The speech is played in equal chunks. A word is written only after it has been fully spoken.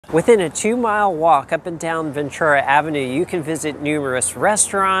Within a 2-mile walk up and down Ventura Avenue, you can visit numerous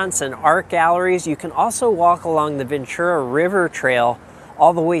restaurants and art galleries. You can also walk along the Ventura River Trail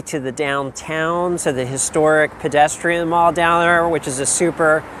all the way to the downtown, to the historic pedestrian mall down there, which is a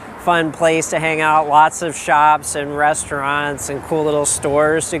super fun place to hang out. Lots of shops and restaurants and cool little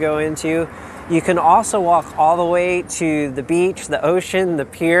stores to go into. You can also walk all the way to the beach, the ocean, the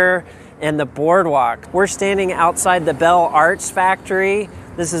pier, and the boardwalk. We're standing outside the Bell Arts Factory.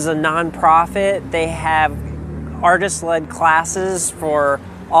 This is a nonprofit. They have artist-led classes for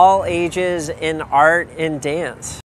all ages in art and dance.